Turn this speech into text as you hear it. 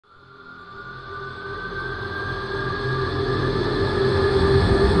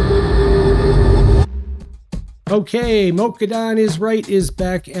Okay, Mocha is Right is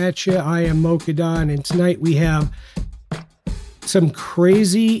back at you. I am Mocha, and tonight we have some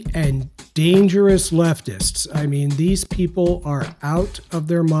crazy and dangerous leftists. I mean, these people are out of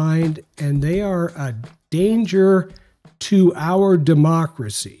their mind, and they are a danger to our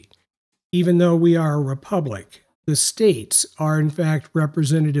democracy. Even though we are a republic, the states are in fact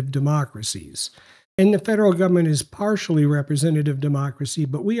representative democracies. And the federal government is partially representative democracy,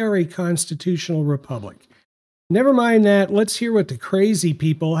 but we are a constitutional republic. Never mind that. Let's hear what the crazy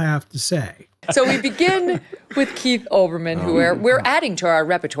people have to say. So we begin with Keith Olbermann, who we're adding to our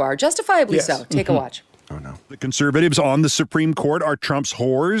repertoire, justifiably so. Take a watch. Oh, no. The conservatives on the Supreme Court are Trump's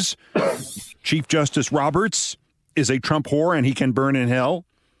whores. Chief Justice Roberts is a Trump whore, and he can burn in hell.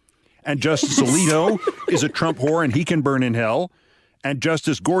 And Justice Alito is a Trump whore, and he can burn in hell. And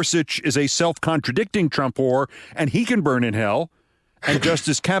Justice Gorsuch is a self-contradicting Trump whore, and he can burn in hell. And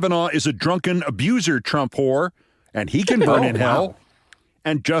Justice Kavanaugh is a drunken abuser Trump whore, and he can burn in hell.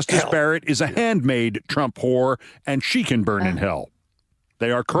 And Justice Barrett is a handmaid Trump whore, and she can burn in hell. They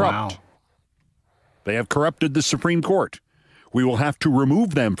are corrupt. Wow. They have corrupted the Supreme Court. We will have to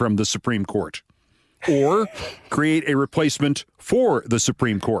remove them from the Supreme Court or create a replacement for the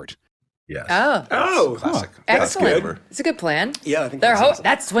Supreme Court. Yes. Oh, classic. Excellent. It's a good plan. Yeah, I think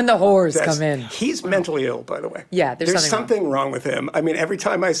that's when the whores come in. He's mentally ill, by the way. Yeah, there's something wrong with him. I mean, every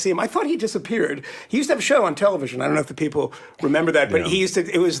time I see him, I thought he disappeared. He used to have a show on television. I don't know if the people remember that, but he used to.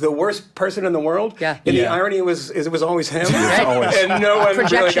 It was the worst person in the world. Yeah. And the irony it was always him. And no one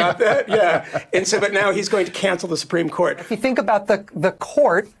really got that. Yeah. And so, but now he's going to cancel the Supreme Court. If you think about the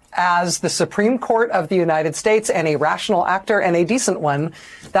court as the Supreme Court of the United States and a rational actor and a decent one,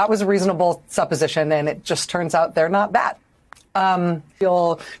 that was a reasonable supposition, and it just turns out they're not that.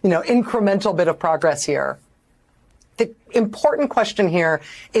 Incremental bit of progress here. The important question here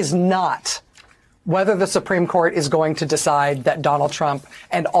is not whether the Supreme Court is going to decide that Donald Trump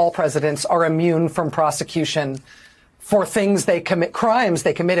and all presidents are immune from prosecution for things crimes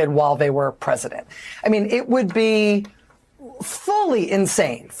they committed while they were president. I mean, it would be fully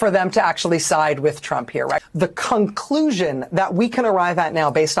insane for them to actually side with Trump here, right? The conclusion that we can arrive at now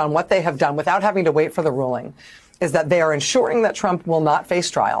based on what they have done without having to wait for the ruling is that they are ensuring that Trump will not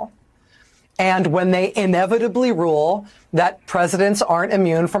face trial. And when they inevitably rule that presidents aren't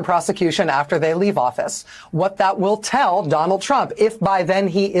immune from prosecution after they leave office, what that will tell Donald Trump, if by then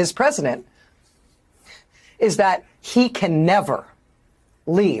he is president, is that he can never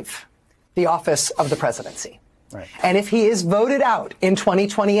leave the office of the presidency. Right. And if he is voted out in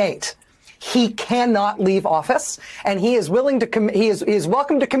 2028, he cannot leave office, and he is willing to he is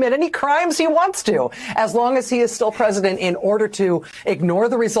welcome to commit any crimes he wants to, as long as he is still president, in order to ignore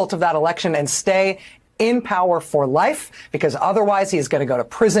the result of that election and stay in power for life, because otherwise he is going to go to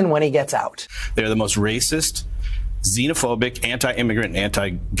prison when he gets out. They're the most racist, xenophobic, anti-immigrant,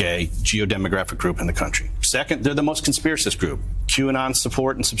 anti-gay geodemographic group in the country. Second, they're the most conspiracist group. QAnon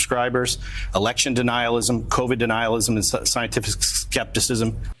support and subscribers, election denialism, COVID denialism, and scientific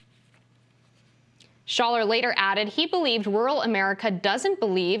skepticism. Schaller later added he believed rural America doesn't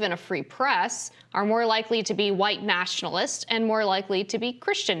believe in a free press, are more likely to be white nationalists, and more likely to be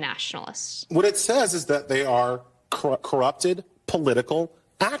Christian nationalists. What it says is that they are corrupted political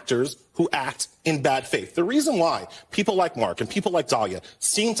actors who act in bad faith. The reason why people like Mark and people like Dahlia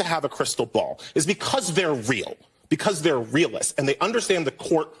seem to have a crystal ball is because they're real, because they're realists, and they understand the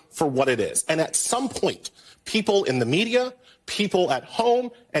court for what it is. And at some point, people in the media, people at home,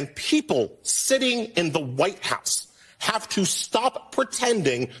 and people sitting in the White House have to stop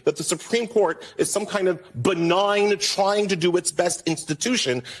pretending that the Supreme Court is some kind of benign, trying to do its best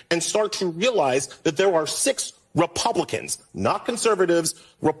institution, and start to realize that there are 6 Republicans, not conservatives,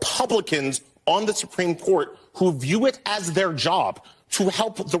 Republicans on the Supreme Court who view it as their job to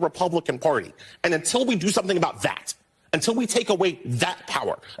help the Republican Party. And until we do something about that, until we take away that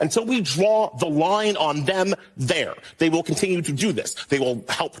power, until we draw the line on them there, they will continue to do this. They will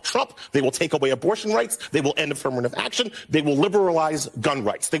help Trump. They will take away abortion rights. They will end affirmative action. They will liberalize gun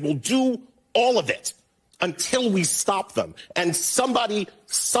rights. They will do all of it until we stop them. And somebody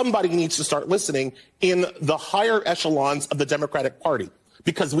needs to start listening in the higher echelons of the Democratic Party,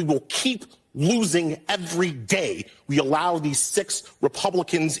 because we will keep losing every day we allow these 6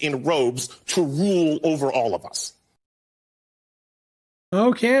 Republicans in robes to rule over all of us.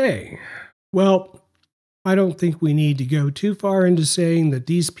 Okay. Well, I don't think we need to go too far into saying that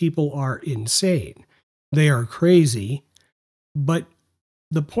these people are insane. They are crazy, but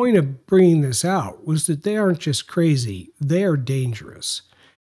the point of bringing this out was that they aren't just crazy, they are dangerous.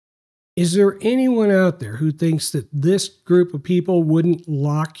 Is there anyone out there who thinks that this group of people wouldn't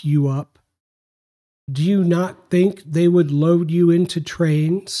lock you up? Do you not think they would load you into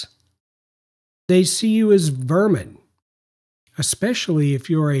trains? They see you as vermin, especially if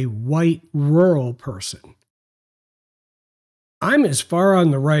you're a white rural person. I'm as far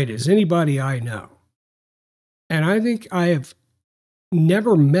on the right as anybody I know. And I think I have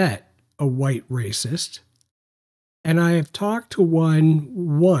never met a white racist. And I have talked to one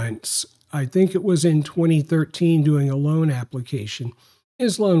once. I think it was in 2013 doing a loan application.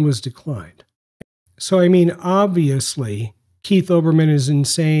 His loan was declined. So, I mean, obviously, Keith Olbermann is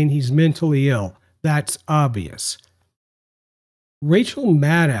insane. He's mentally ill. That's obvious. Rachel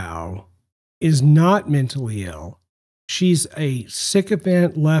Maddow is not mentally ill. She's a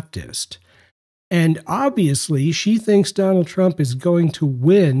sycophant leftist. And obviously, she thinks Donald Trump is going to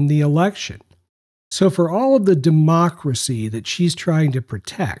win the election. So for all of the democracy that she's trying to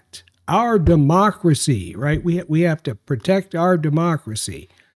protect, our democracy, right? We have to protect our democracy.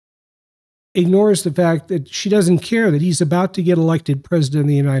 Ignores the fact that she doesn't care that he's about to get elected president of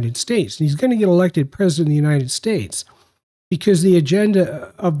the United States. And he's going to get elected president of the United States because the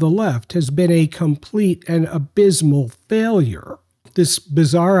agenda of the left has been a complete and abysmal failure. This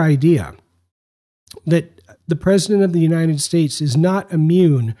bizarre idea that the president of the United States is not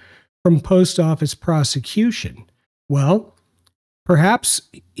immune from post office prosecution. Well, perhaps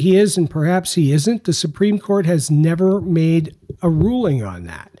he is and perhaps he isn't. The Supreme Court has never made a ruling on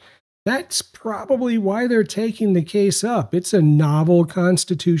that. That's probably why they're taking the case up. It's a novel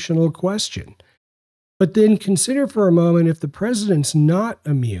constitutional question. But then consider for a moment, if the president's not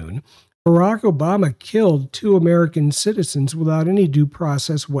immune, Barack Obama killed 2 American citizens without any due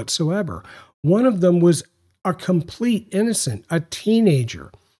process whatsoever. One of them was a complete innocent, a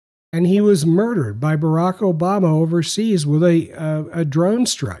teenager, and he was murdered by Barack Obama overseas with a drone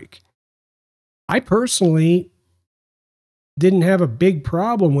strike. I personally didn't have a big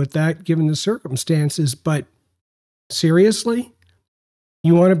problem with that given the circumstances, but seriously?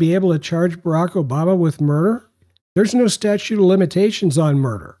 You want to be able to charge Barack Obama with murder? There's no statute of limitations on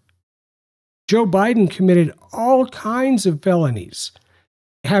murder. Joe Biden committed all kinds of felonies,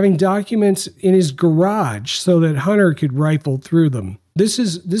 having documents in his garage so that Hunter could rifle through them. This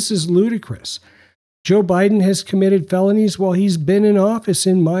is ludicrous. Joe Biden has committed felonies while he's been in office,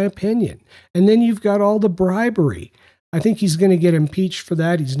 in my opinion. And then you've got all the bribery. I think he's going to get impeached for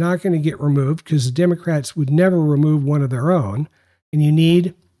that. He's not going to get removed because the Democrats would never remove one of their own. And you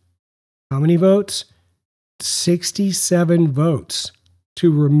need how many votes? 67 votes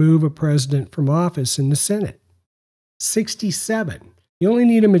to remove a president from office in the Senate. 67. You only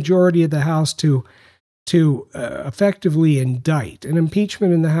need a majority of the House to effectively indict. An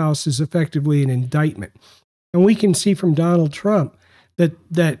impeachment in the House is effectively an indictment. And we can see from Donald Trump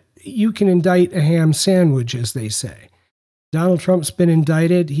that you can indict a ham sandwich, as they say. Donald Trump's been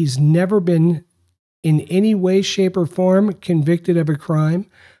indicted. He's never been in any way, shape, or form convicted of a crime.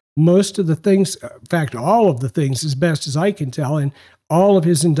 Most of the things, in fact, all of the things, as best as I can tell, and all of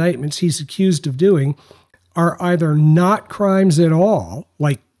his indictments he's accused of doing are either not crimes at all,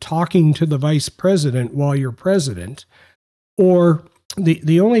 like talking to the vice president while you're president, or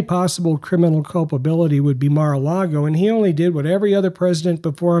the only possible criminal culpability would be Mar-a-Lago, and he only did what every other president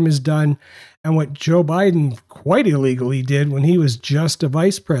before him has done, and what Joe Biden quite illegally did when he was just a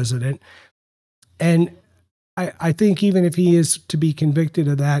vice president. And I think even if he is to be convicted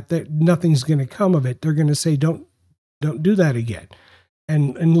of that nothing's going to come of it. They're going to say, don't do that again,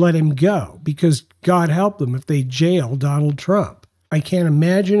 and let him go, because God help them if they jail Donald Trump. I can't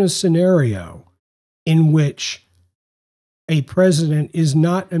imagine a scenario in which a president is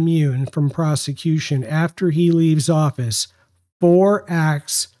not immune from prosecution after he leaves office for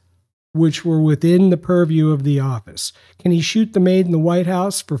acts which were within the purview of the office. Can he shoot the maid in the White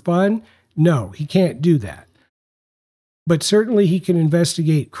House for fun? No, he can't do that. But certainly he can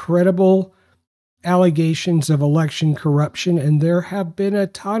investigate credible allegations of election corruption, and there have been a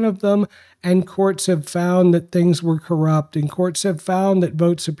ton of them, and courts have found that things were corrupt, and courts have found that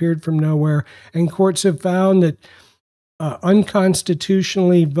votes appeared from nowhere, and courts have found that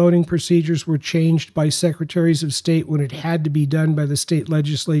unconstitutionally voting procedures were changed by secretaries of state when it had to be done by the state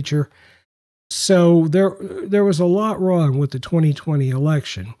legislature. So there was a lot wrong with the 2020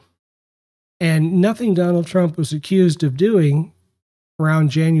 election. And nothing Donald Trump was accused of doing around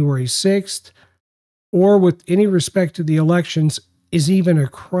January 6th or with any respect to the elections is even a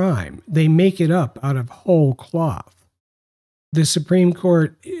crime. They make it up out of whole cloth. The Supreme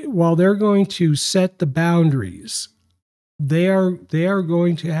Court, while they're going to set the boundaries, they are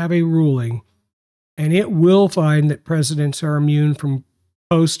going to have a ruling, and it will find that presidents are immune from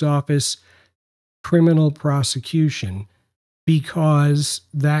post office criminal prosecution. because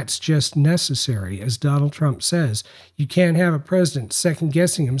that's just necessary. As Donald Trump says, you can't have a president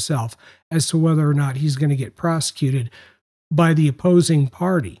second-guessing himself as to whether or not he's going to get prosecuted by the opposing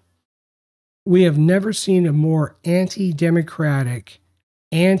party. We have never seen a more anti-democratic,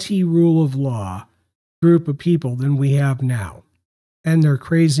 anti-rule of law group of people than we have now. And they're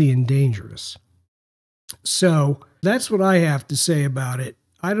crazy and dangerous. So that's what I have to say about it.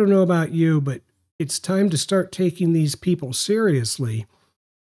 I don't know about you, but it's time to start taking these people seriously.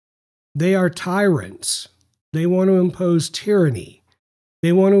 They are tyrants. They want to impose tyranny.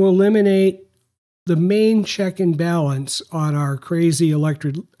 They want to eliminate the main check and balance on our crazy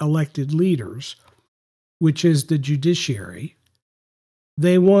elected leaders, which is the judiciary.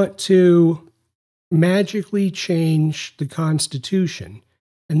 They want to magically change the Constitution.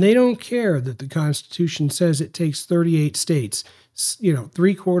 And they don't care that the Constitution says it takes 38 states,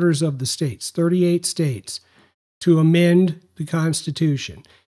 3/4 of the states, 38 states, to amend the Constitution.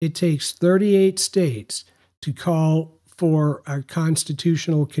 It takes 38 states to call for a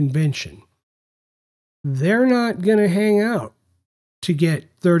constitutional convention. They're not going to hang out to get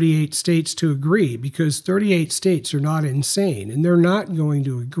 38 states to agree, because 38 states are not insane, and they're not going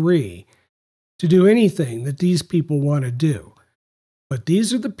to agree to do anything that these people want to do. But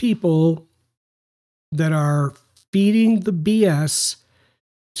these are the people that are feeding the BS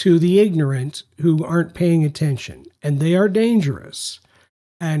to the ignorant who aren't paying attention, and they are dangerous.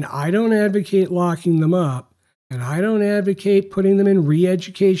 And I don't advocate locking them up, and I don't advocate putting them in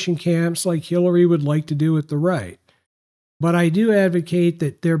re-education camps like Hillary would like to do with the right. But I do advocate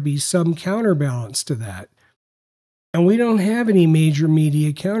that there be some counterbalance to that. And we don't have any major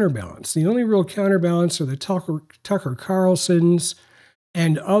media counterbalance. The only real counterbalance are the Tucker Carlsons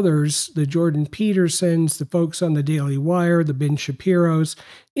and others, the Jordan Petersons, the folks on the Daily Wire, the Ben Shapiros.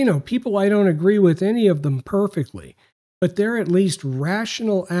 People I don't agree with any of them perfectly, but they're at least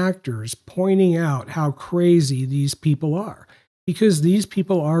rational actors pointing out how crazy these people are, because these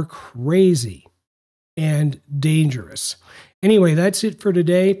people are crazy and dangerous. Anyway, that's it for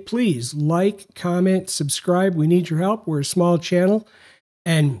today. Please like, comment, subscribe. We need your help. We're a small channel.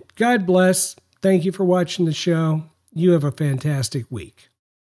 And God bless. Thank you for watching the show. You have a fantastic week.